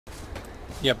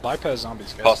Yeah, bypass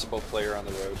zombies, guys. Possible player on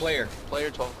the road. Player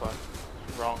 12 o'clock.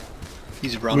 Wrong.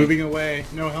 He's running. Moving away.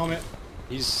 No helmet.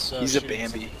 He's a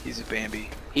Bambi. He's a Bambi.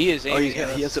 He is aiming at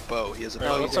us. He has a bow. He has a Right,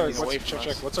 bow.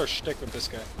 what's our shtick with this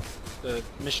guy? The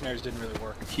missionaries didn't really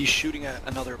work. He's shooting at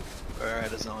another,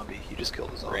 at a zombie. He just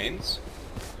killed a zombie. Brains?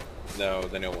 No,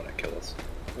 they don't want to kill us.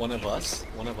 One of us?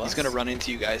 One of us? He's gonna run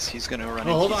into you guys. He's gonna run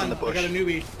into Oh, hold He's on. in the bush. I got a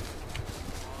newbie.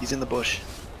 He's in the bush.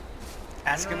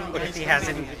 Ask him if he has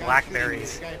any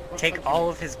blackberries. Take all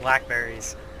of his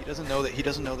blackberries. He doesn't know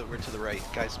that we're to the right.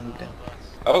 Guys, move down.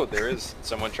 Oh, there is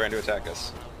someone trying to attack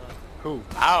us. Who?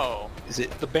 Ow! Is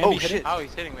it The Bambi Oh hit shit! it? Ow,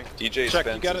 he's hitting me. DJ Check,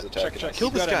 Spence you got is it. attacking Check. us. Kill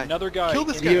You this got guy. another guy. Kill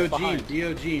this in guy. DOG. behind.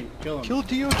 DOG. Kill him. Kill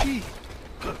DOG.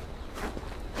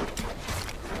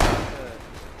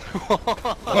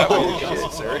 That was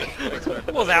unnecessary.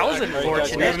 Well, that was We have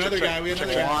unfortunate. another guy. We have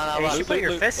another guy. Hey, you should put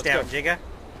your fist Let's down, go. Jigga.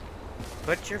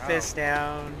 Put your fist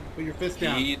down. Put your fist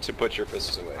down. Need to put your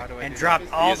fists away. And drop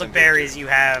all the berries you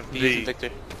have. He's Victor.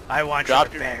 I want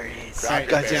Drop your your berries. Drop Alright,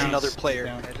 Guys, there's down. another player.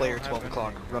 Down. Player 12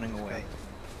 o'clock running away.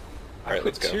 Alright,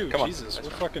 let's go. Two. Come on. Jesus, we're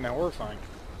fucking horrifying.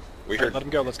 We Let heard. him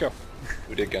go. Let's go.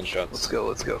 We did gunshots. Let's go.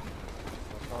 Let's go.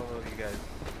 Follow you guys.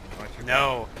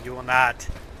 No, you will not.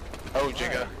 Oh,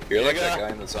 Jigga. You're like that guy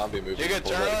in the zombie movie. Jigga, who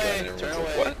pulled turn out a gun away, and everyone's turn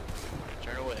like, away. what?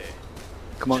 Turn away.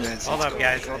 Come on, guys. Hold let's up, go.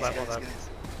 guys, hold up.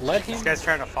 Let him. This guy's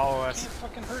trying to follow He us. can't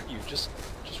fucking hurt you. Just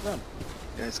run.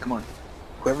 Guys, come on.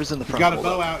 Whoever's in the He's front. got a hold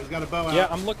bow up. out. He's got a bow out. Yeah,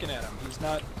 I'm looking at him. He's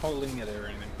not holding it or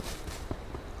anything.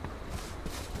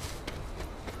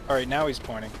 Alright, now he's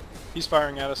pointing. He's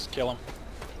firing at us. Kill him.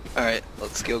 All right,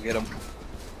 let's go get him.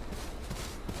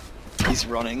 He's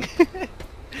running.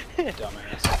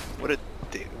 Dumbass.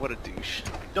 What a douche.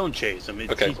 Don't chase him.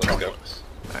 Okay, He's let's go. harmless.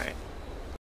 All right.